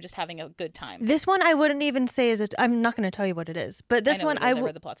batshit that I'm just having a good time. This one I wouldn't even say is a. I'm not going to tell you what it is, but this I know one what it is. I would.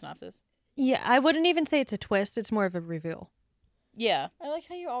 read the plot synopsis. Yeah, I wouldn't even say it's a twist. It's more of a reveal. Yeah. I like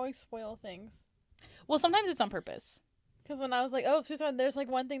how you always spoil things. Well, sometimes it's on purpose. Because when I was like, oh, Suicide, there's like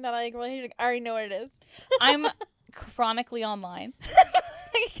one thing that I like, really hate, I already know what it is. I'm chronically online.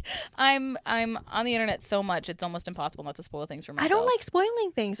 I'm on the internet so much it's almost impossible not to spoil things for myself. I don't like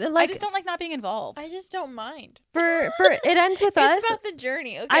spoiling things. I just don't like not being involved. I just don't mind. for it ends with us. It's about the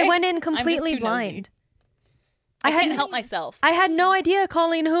journey, okay? I went in completely too nosy. blind. I can't hadn't- help myself. I had no idea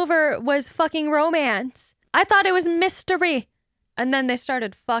Colleen Hoover was fucking romance. I thought it was mystery. And then they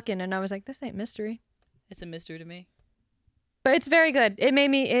started fucking and I was like, this ain't mystery. It's a mystery to me. But it's very good. It made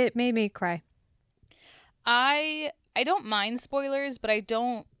me cry. I don't mind spoilers, but I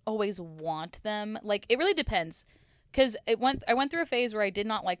don't always want them. Like, it really depends. Because I went through a phase where I did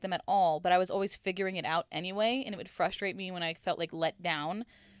not like them at all, but I was always figuring it out anyway, and it would frustrate me when I felt like let down.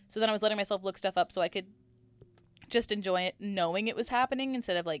 So then I was letting myself look stuff up so I could just enjoy it knowing it was happening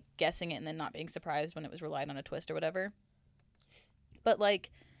instead of like guessing it and then not being surprised when it was relied on a twist or whatever. But like,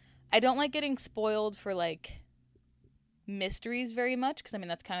 I don't like getting spoiled for like mysteries very much because I mean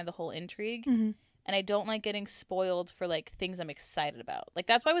that's kind of the whole intrigue. Mm-hmm. And I don't like getting spoiled for like things I'm excited about. Like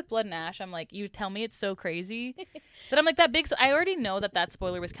that's why with Blood and Ash, I'm like, you tell me it's so crazy that I'm like that big. So I already know that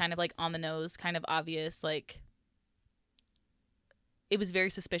spoiler was kind of like on the nose, kind of obvious. Like it was very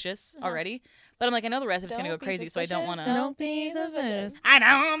suspicious already. But I'm like, I know the rest of it's gonna go Don't be crazy, so I don't want to. Don't be suspicious. I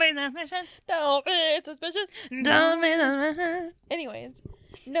don't be suspicious. Don't be suspicious. Don't be suspicious. Anyways,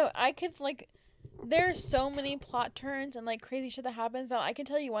 no, I could like. There's so many plot turns and like crazy shit that happens that I can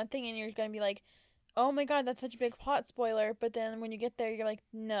tell you one thing and you're gonna be like, oh my god, that's such a big plot spoiler. But then when you get there, you're like,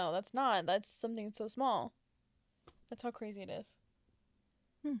 no, that's not. That's something so small. That's how crazy it is.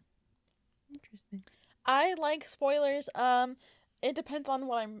 Interesting. I like spoilers. It depends on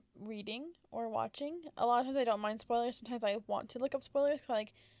what I'm reading or watching. A lot of times I don't mind spoilers. Sometimes I want to look up spoilers.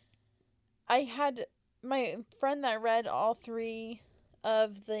 Like, I had my friend that read all 3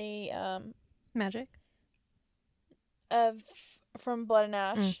 of the Magic. from Blood and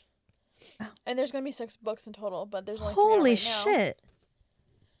Ash. Mm. Oh. And there's gonna be 6 books in total, but there's only 3 Holy out right now. shit.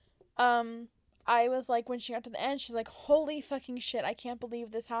 I was like, when she got to the end, she's like, holy fucking shit, I can't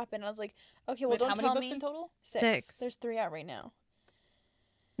believe this happened. I was like, okay, well, Wait, don't how many tell books me. in total? 6. There's 3 out right now.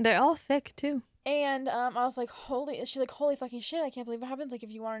 They're all thick too. And I was like, she's like, holy fucking shit, I can't believe it happens. Like,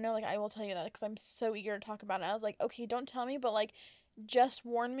 if you want to know, like, I will tell you that because I'm so eager to talk about it. I was like, okay, don't tell me, but like, just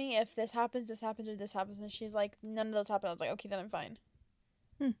warn me if this happens, or this happens. And she's like, none of those happen. I was like, okay, then I'm fine.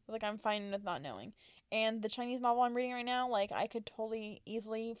 Like, I'm fine with not knowing. And the Chinese novel I'm reading right now, like, I could totally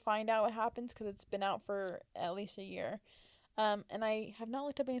easily find out what happens because it's been out for at least a year. And I have not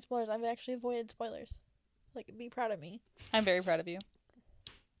looked up any spoilers. I've actually avoided spoilers. Like, be proud of me. I'm very proud of you.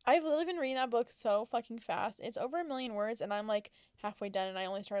 I've literally been reading that book so fucking fast. It's over 1 million words, and I'm, like, halfway done, and I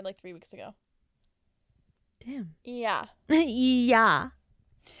only started, like, 3 weeks ago. Damn. Yeah. Yeah.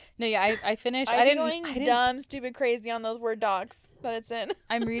 No, yeah, I finished. I I'm didn't. going dumb, stupid, crazy on those Word docs that it's in.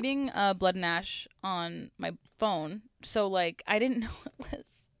 I'm reading Blood and Ash on my phone, so like I didn't know it was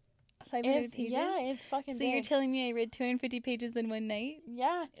 500 pages. Yeah, it's fucking So big. you're telling me I read 250 pages in one night?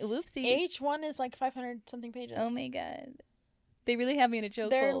 Yeah. Whoopsie. Each one is like 500 something pages. Oh my god. They really have me in a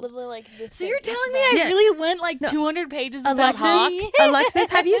chokehold. They're literally like this. So big, you're each telling of me them. I Yeah. really went like No. 200 pages of that hawk? Alexis,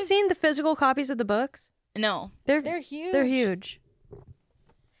 have you seen the physical copies of the books? No. They're huge. They're huge.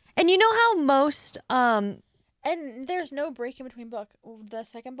 And you know how most And there's no break in between book. The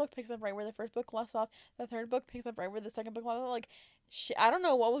second book picks up right where the first book left off. The third book picks up right where the second book left off. Like, I don't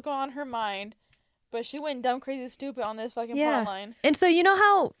know what was going on in her mind, but she went dumb, crazy, stupid on this fucking plot line. And so you know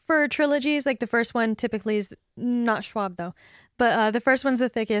how for trilogies, like the first one typically is not Schwab though, but the first one's the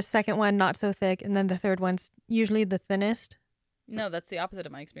thickest, second one not so thick, and then the third one's usually the thinnest. No, that's the opposite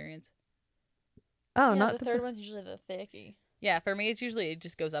of my experience. Oh, Yeah, not the third one's usually the thicky. Yeah, for me it's usually it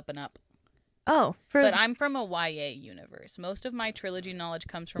just goes up and up. Oh, for But I'm from a YA universe. Most of my trilogy knowledge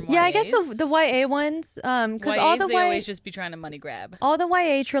comes from YAs. yeah, I guess the YA ones, because all the they YA always just be trying to money grab. all the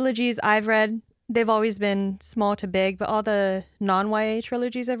YA trilogies I've read, they've always been small to big, but all the non-YA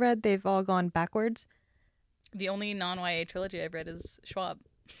trilogies I've read, they've all gone backwards. The only non-YA trilogy I've read is Schwab.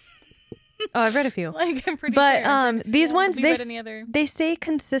 Oh, I've read a few. Like I'm pretty But sure. these ones Have you read any other? they stay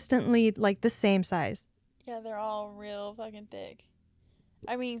consistently like the same size. Yeah, they're all real fucking thick.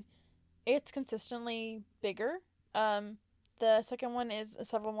 I mean, it's consistently bigger. The second one is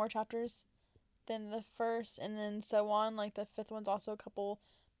several more chapters than the first, and then so on. Like, the fifth one's also a couple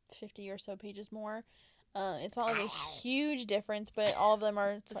 50 or so pages more. It's not like a huge difference, but all of them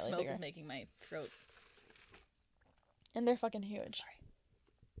are The slightly smoke bigger. is making my throat. And they're fucking huge. Sorry.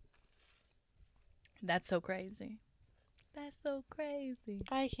 That's so crazy. That's so crazy.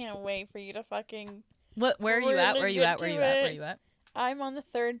 I can't wait for you to fucking... What? Where are you We're at? gonna Where are you get at? Where are to you at? Where are it. you at? I'm on the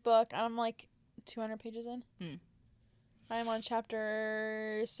third book. I'm like 200 pages in. I'm on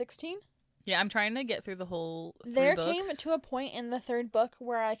chapter 16. Yeah, I'm trying to get through the whole. There books. came to a point in the third book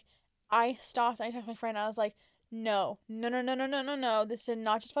where I stopped. I texted my friend. I was like, no. This did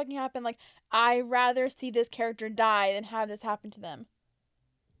not just fucking happen. Like, I'd rather see this character die than have this happen to them.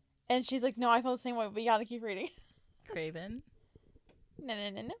 And she's like, no, I feel the same way, but you gotta keep reading. Craven. No.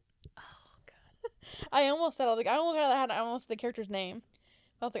 Oh god. I almost said, I was like, I almost rather had almost the character's name.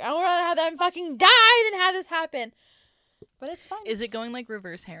 I was like, I would rather have them fucking die than have this happen. But it's fine. Is it going like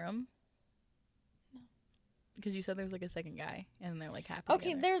reverse harem? No. Because you said there's like a second guy, and they're like happy. Okay,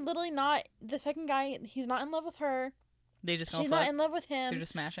 together. they're literally not. The second guy, he's not in love with her. They just gonna She's fuck. not in love with him. They're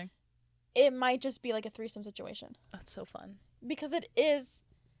just smashing. It might just be like a threesome situation. That's so fun. Because it is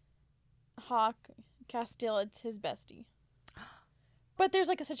Hawk Castile, it's his bestie. But there's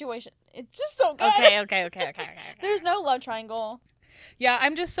like a situation. It's just so good. Okay. There's no love triangle. Yeah,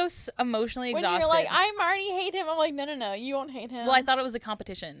 I'm just so emotionally When exhausted. you're like, I already hate him, I'm like, no, you won't hate him. Well, I thought it was a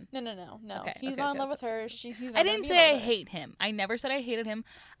competition. No. Okay, He's okay, not okay, in love with her. He's not I gonna didn't be in say I love with her. hate him. I never said I hated him.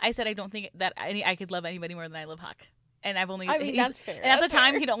 I said I don't think that I could love anybody more than I love Hawk. And I've only. I mean, he's- that's fair. And at the That's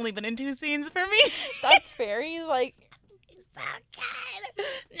time, fair. he'd only been in 2 scenes for me. That's fair. He's like, So good.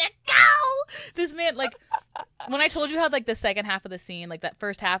 Nicole! This man, like, when I told you how, like, the second half of the scene, like, that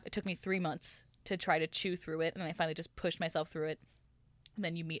first half, it took me 3 months to try to chew through it. And then I finally just pushed myself through it. And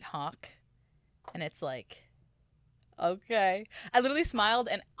then you meet Hawk. And it's like, okay. I literally smiled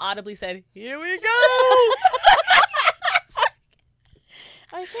and audibly said, here we go!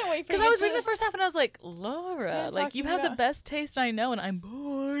 I can't wait for you Because I was to- reading the first half and I was like, Laura, Yeah, like, talking you have the about- best taste I know and I'm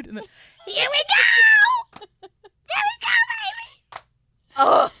bored. And then, here we go! Here we go, baby!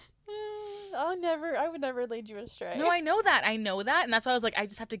 Ugh. I would never lead you astray. No, I know that. And that's why I was like, I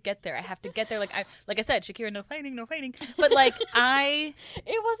just have to get there. I have to get there. Like I said, Shakira, no fighting. But like,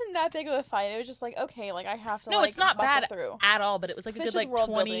 It wasn't that big of a fight. It was just like, okay, like I have to no, like, it's not buckle bad through. at all, but it was like a It's good just like world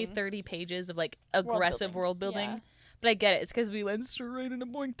 20, building. 30 pages of like aggressive world building. Yeah. But I get it. It's because we went straight into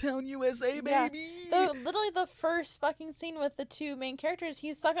Boingtown, USA, Yeah. baby. Literally the first fucking scene with the two main characters,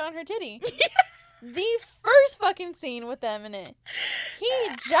 he's sucking on her titty. The first fucking scene with them in it. He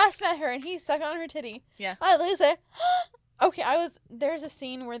just met her and he's sucking on her titty. Yeah. I literally said, okay, there's a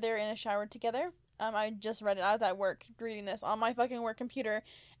scene where they're in a shower together. I just read it. I was at work reading this on my fucking work computer.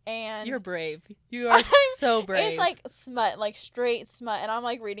 And You're brave. You are so brave. it's like smut, like straight smut. And I'm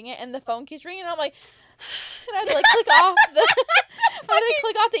like reading it and the phone keeps ringing and I'm like, and I had to like click off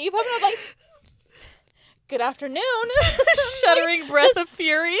the EPUB and I'm like, good afternoon. shuddering breath of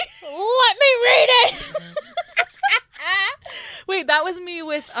fury. Let me read it. Wait, that was me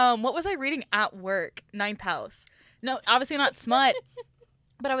with what was I reading at work? Ninth House. No, obviously not smut.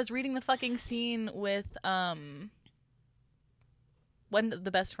 But I was reading the fucking scene with when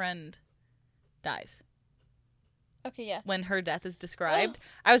the best friend dies. Okay, yeah. When her death is described.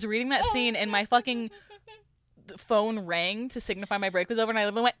 I was reading that scene and my fucking phone rang to signify my break was over and I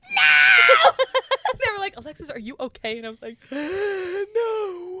literally went, no! They were like, Alexis, are you okay? And I was like,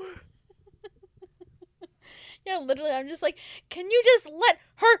 no. Yeah, literally, I'm just like, can you just let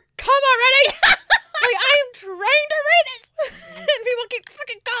her come already? Like, I'm trying to read this. And people keep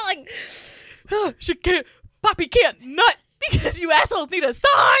fucking calling. She can't, Poppy can't nut because you assholes need a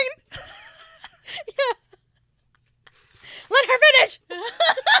sign. Yeah. Let her finish.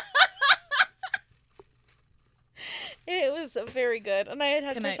 It was very good. And I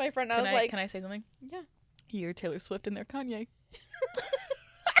had to text my friend. I was like, can I say something? yeah. You're Taylor Swift in there, Kanye.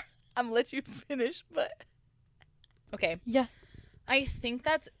 I'm gonna let you finish, but okay. Yeah. I think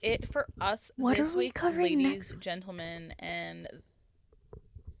that's it for us What this are we week, covering ladies, next week? gentlemen, and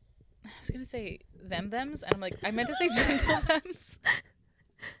I was gonna say thems, and I'm like, I meant to say gentlethems.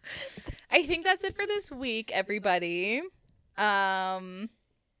 I think that's it for this week, everybody. I'm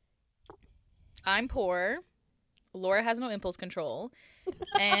poor. Laura has no impulse control,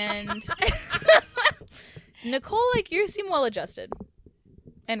 and Nicole, like, you seem well adjusted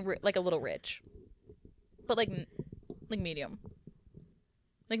and like a little rich, but like medium.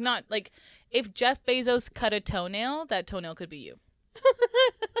 Like, not like if Jeff Bezos cut a toenail, that toenail could be you.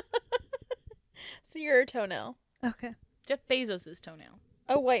 So you're a toenail. Okay. Jeff Bezos's toenail.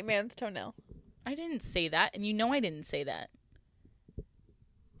 A white man's toenail. I didn't say that, and you know I didn't say that.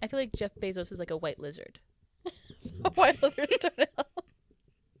 I feel like Jeff Bezos is like a white lizard. A white lizard toenail.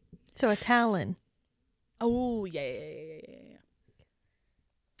 So a talon. Oh, yeah.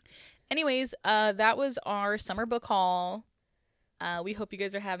 Anyways, that was our summer book haul. We hope you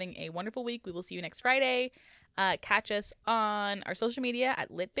guys are having a wonderful week. We will see you next Friday. Catch us on our social media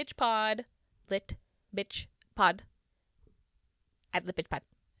at LitBitchPod. LitBitchPod. At LitBitchPod.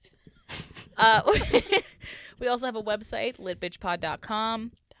 We also have a website,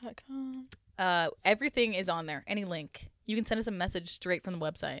 litbitchpod.com. Everything is on there. Any link. You can send us a message straight from the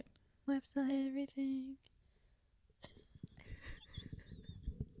website. Website, everything.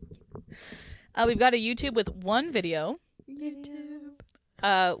 We've got a YouTube with one video.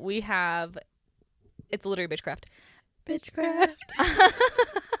 YouTube. We have... It's literally Bitchcraft. Bitchcraft.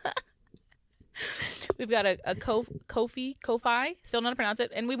 We've got a Ko-fi, still know how to pronounce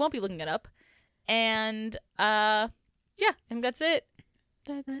it, and we won't be looking it up. And yeah, and that's it.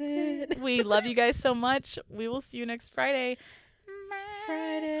 That's it. We love you guys so much. We will see you next Friday.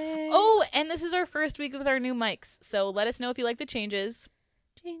 Friday. Oh, and this is our first week with our new mics, so let us know if you like the changes.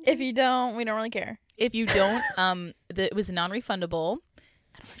 If you don't, we don't really care. If you don't, it was non-refundable.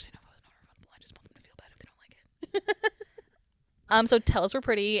 I don't actually know if it was non-refundable. I just want them to feel bad if they don't like it. So tell us we're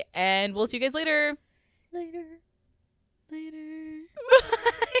pretty, and we'll see you guys later. Later. Bye.